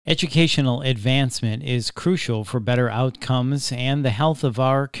Educational advancement is crucial for better outcomes and the health of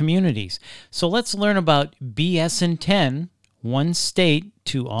our communities. So let's learn about BS in 10, One State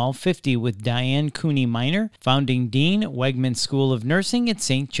to All 50 with Diane Cooney Miner, Founding Dean, Wegman School of Nursing at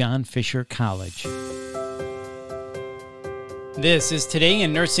St. John Fisher College. This is Today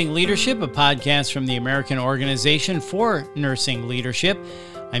in Nursing Leadership, a podcast from the American Organization for Nursing Leadership.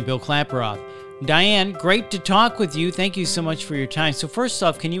 I'm Bill Klaproth. Diane, great to talk with you. Thank you so much for your time. So first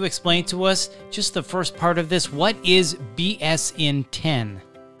off, can you explain to us just the first part of this? What is BS in 10?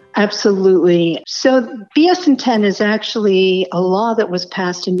 Absolutely. So BS in 10 is actually a law that was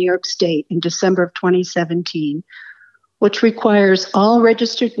passed in New York State in December of 2017, which requires all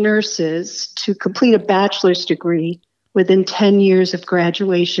registered nurses to complete a bachelor's degree within 10 years of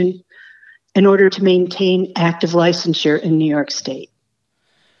graduation in order to maintain active licensure in New York State.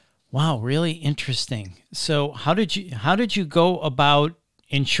 Wow, really interesting. So how did you go about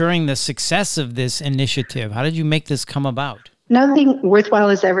ensuring the success of this initiative? How did you make this come about? Nothing worthwhile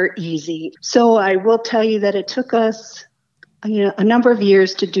is ever easy. So I will tell you that it took us a number of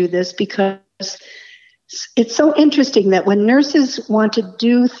years to do this, because it's so interesting that when nurses want to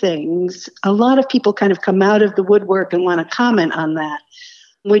do things, a lot of people kind of come out of the woodwork and want to comment on that,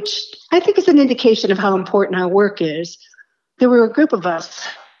 which I think is an indication of how important our work is. There were a group of us,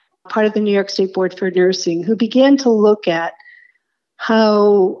 part of the New York State Board for Nursing, who began to look at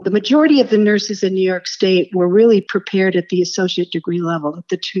how the majority of the nurses in New York State were really prepared at the associate degree level, at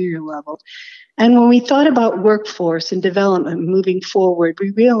the 2-year level. And when we thought about workforce and development moving forward, we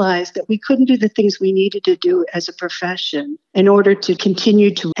realized that we couldn't do the things we needed to do as a profession in order to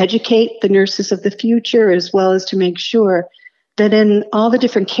continue to educate the nurses of the future, as well as to make sure that in all the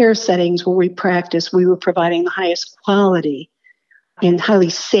different care settings where we practice, we were providing the highest quality and highly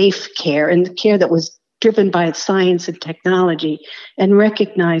safe care, and care that was driven by science and technology, and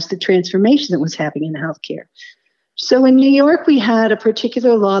recognized the transformation that was happening in healthcare. So in New York, we had a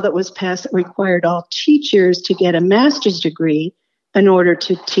particular law that was passed that required all teachers to get a master's degree in order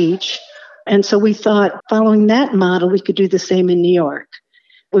to teach. And so we thought, following that model, we could do the same in New York.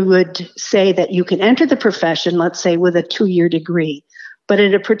 We would say that you can enter the profession, let's say, with a 2-year degree. But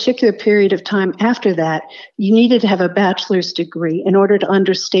at a particular period of time after that, you needed to have a bachelor's degree in order to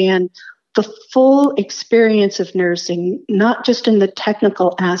understand the full experience of nursing, not just in the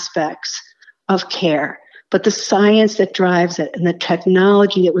technical aspects of care, but the science that drives it and the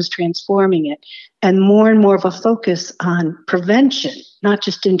technology that was transforming it, and more of a focus on prevention, not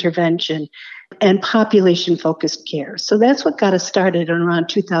just intervention, and population-focused care. So that's what got us started in around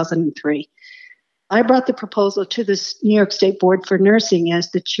 2003. I brought the proposal to the New York State Board for Nursing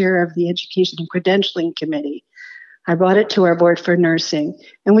as the chair of the Education and Credentialing Committee. I brought it to our Board for Nursing,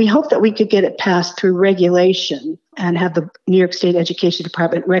 and we hoped that we could get it passed through regulation and have the New York State Education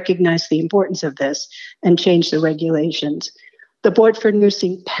Department recognize the importance of this and change the regulations. The Board for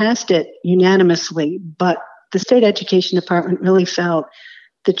Nursing passed it unanimously, but the State Education Department really felt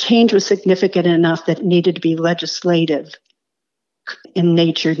the change was significant enough that it needed to be legislative in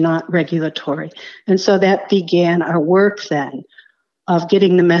nature, not regulatory. And so that began our work then of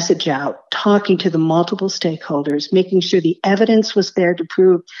getting the message out, talking to the multiple stakeholders, making sure the evidence was there to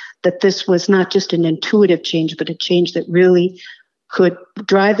prove that this was not just an intuitive change, but a change that really could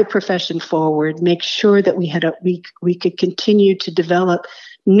drive the profession forward, make sure that we could continue to develop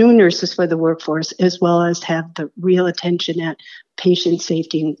new nurses for the workforce, as well as have the real attention at patient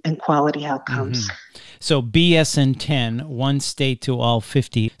safety and quality outcomes. Mm-hmm. So BS in 10, One State to All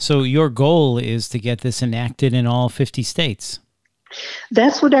 50. So your goal is to get this enacted in all 50 states.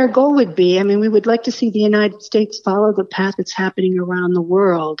 That's what our goal would be. I mean, we would like to see the United States follow the path that's happening around the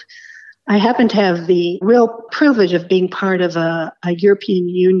world. I happen to have the real privilege of being part of a European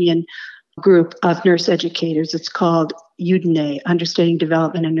Union group of nurse educators. It's called UDNE, Understanding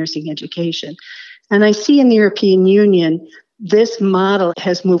Development in Nursing Education. And I see in the European Union, this model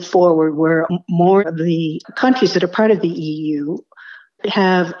has moved forward where more of the countries that are part of the EU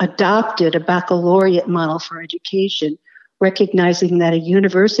have adopted a baccalaureate model for education, recognizing that a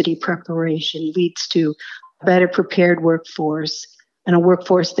university preparation leads to a better prepared workforce and a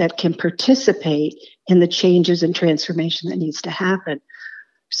workforce that can participate in the changes and transformation that needs to happen.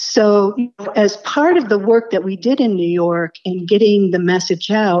 So as part of the work that we did in New York in getting the message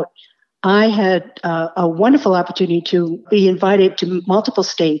out, I had a wonderful opportunity to be invited to multiple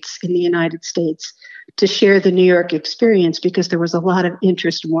states in the United States to share the New York experience, because there was a lot of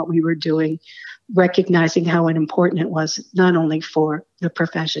interest in what we were doing, recognizing how important it was, not only for the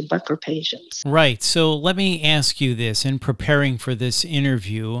profession, but for patients. Right. So let me ask you this. In preparing for this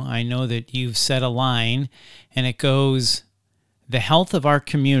interview, I know that you've set a line, and it goes, the health of our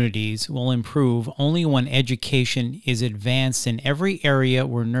communities will improve only when education is advanced in every area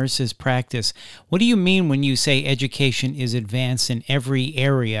where nurses practice. What do you mean when you say education is advanced in every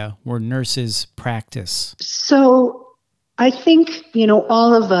area where nurses practice? So I think,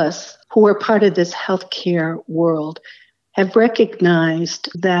 all of us who are part of this healthcare world have recognized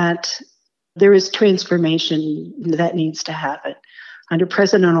that there is transformation that needs to happen. Under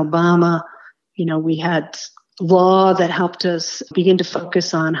President Obama, we had law that helped us begin to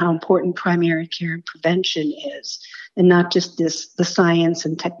focus on how important primary care and prevention is, and not just the science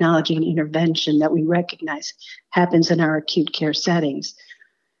and technology and intervention that we recognize happens in our acute care settings.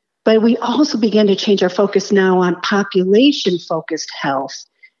 But we also began to change our focus now on population-focused health,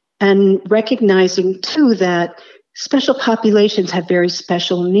 and recognizing too that special populations have very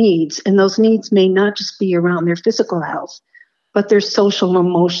special needs, and those needs may not just be around their physical health, but their social and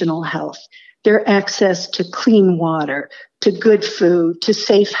emotional health, their access to clean water, to good food, to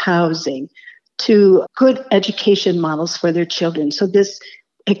safe housing, to good education models for their children. So this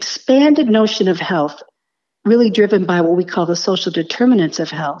expanded notion of health, really driven by what we call the social determinants of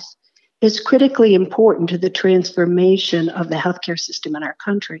health, is critically important to the transformation of the healthcare system in our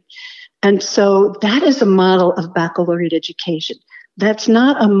country. And so that is a model of baccalaureate education. That's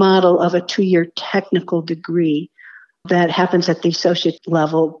not a model of a 2-year technical degree that happens at the associate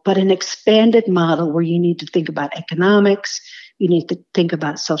level, but an expanded model where you need to think about economics, you need to think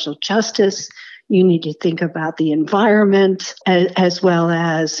about social justice, you need to think about the environment, as well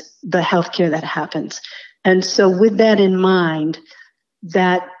as the healthcare that happens. And so with that in mind,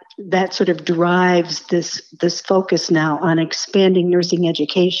 that sort of drives this focus now on expanding nursing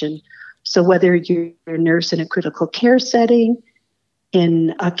education. So whether you're a nurse in a critical care setting,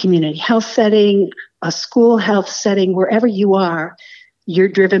 in a community health setting, a school health setting, wherever you are, you're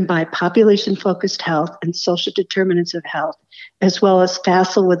driven by population-focused health and social determinants of health, as well as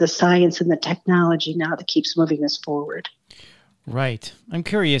facile with the science and the technology now that keeps moving us forward. Right. I'm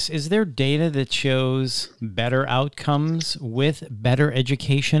curious, is there data that shows better outcomes with better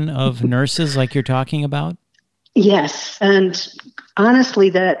education of nurses like you're talking about? Yes. And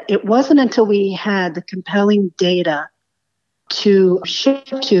honestly, that it wasn't until we had the compelling data to share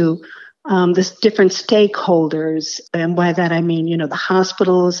to this different stakeholders, and by that I mean, the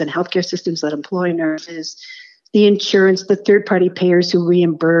hospitals and healthcare systems that employ nurses, the insurance, the third-party payers who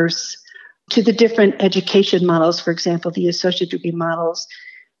reimburse, to the different education models, for example, the associate degree models.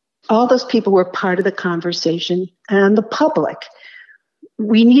 All those people were part of the conversation, and the public.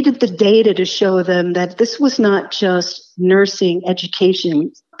 We needed the data to show them that this was not just nursing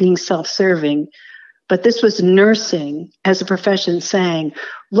education being self-serving, but this was nursing as a profession saying,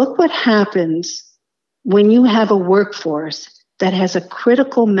 look what happens when you have a workforce that has a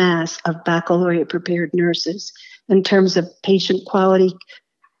critical mass of baccalaureate prepared nurses in terms of patient quality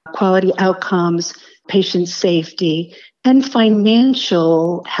outcomes, patient safety, and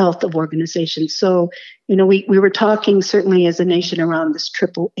financial health of organizations. So, we were talking certainly as a nation around this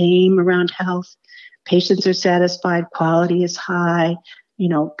triple aim around health. Patients are satisfied, quality is high,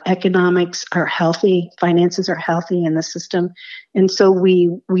 economics are healthy, finances are healthy in the system. And so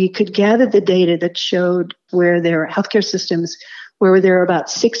we could gather the data that showed where there are healthcare systems where there are about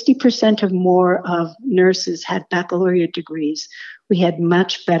 60% or more of nurses had baccalaureate degrees. We had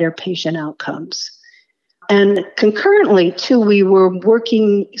much better patient outcomes. And concurrently, too, we were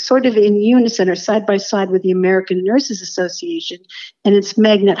working sort of in unison or side by side with the American Nurses Association and its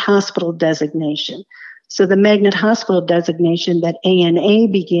magnet hospital designation. So the magnet hospital designation that ANA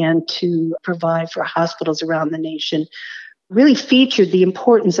began to provide for hospitals around the nation really featured the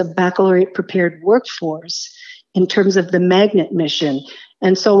importance of baccalaureate prepared workforce in terms of the magnet mission.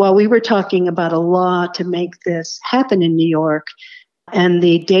 And so while we were talking about a law to make this happen in New York, and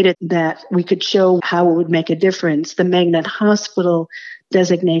the data that we could show how it would make a difference, the magnet hospital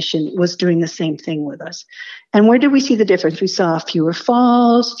designation was doing the same thing with us. And where did we see the difference? We saw fewer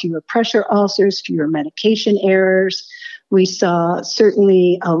falls, fewer pressure ulcers, fewer medication errors. We saw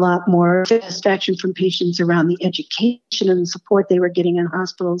certainly a lot more satisfaction from patients around the education and support they were getting in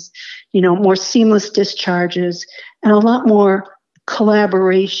hospitals, more seamless discharges, and a lot more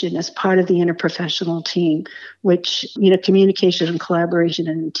collaboration as part of the interprofessional team, which, communication and collaboration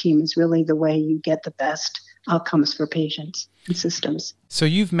in a team is really the way you get the best outcomes for patients and systems. So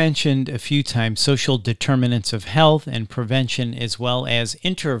you've mentioned a few times social determinants of health and prevention as well as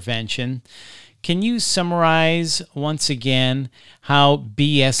intervention. Can you summarize once again how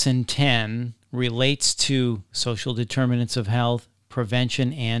BSN-10 relates to social determinants of health,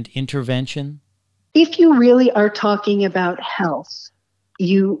 prevention, and intervention? If you really are talking about health,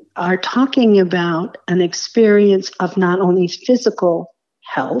 you are talking about an experience of not only physical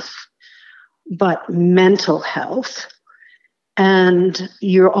health, but mental health. And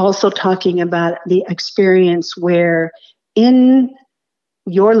you're also talking about the experience where in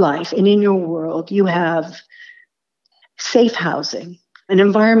your life and in your world, you have safe housing, an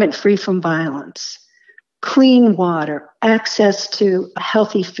environment free from violence, clean water, access to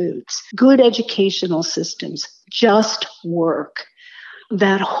healthy foods, good educational systems, just work.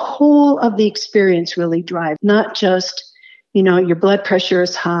 That whole of the experience really drives, not just, your blood pressure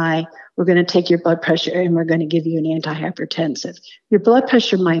is high, we're going to take your blood pressure and we're going to give you an antihypertensive. Your blood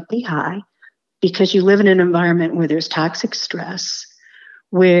pressure might be high because you live in an environment where there's toxic stress,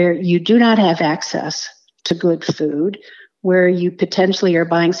 where you do not have access to good food, where you potentially are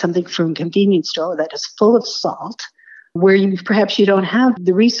buying something from a convenience store that is full of salt, where perhaps you don't have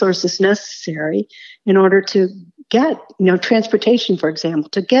the resources necessary in order to get, transportation, for example,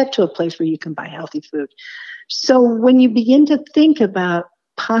 to get to a place where you can buy healthy food. So when you begin to think about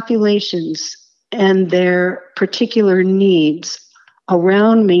populations and their particular needs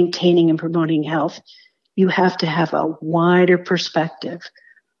around maintaining and promoting health, you have to have a wider perspective.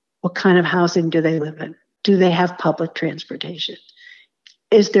 What kind of housing do they live in? Do they have public transportation?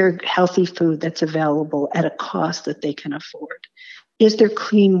 Is there healthy food that's available at a cost that they can afford? Is there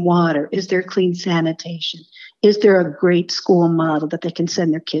clean water? Is there clean sanitation? Is there a great school model that they can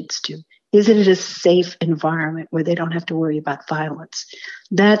send their kids to? Is it a safe environment where they don't have to worry about violence?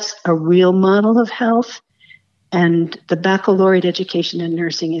 That's a real model of health. And the baccalaureate education in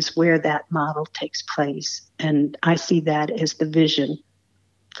nursing is where that model takes place. And I see that as the vision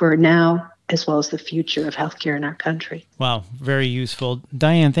for now, as well as the future of healthcare in our country. Wow, very useful.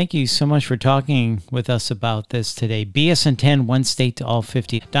 Diane, thank you so much for talking with us about this today. BSN 10, one state to all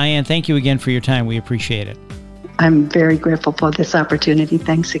 50. Diane, thank you again for your time. We appreciate it. I'm very grateful for this opportunity.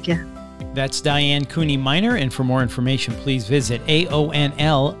 Thanks again. That's Diane Cooney Minor, and for more information, please visit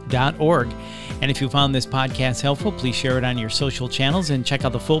aonl.org. And if you found this podcast helpful, please share it on your social channels and check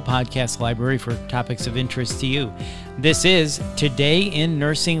out the full podcast library for topics of interest to you. This is Today in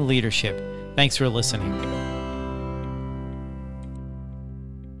Nursing Leadership. Thanks for listening.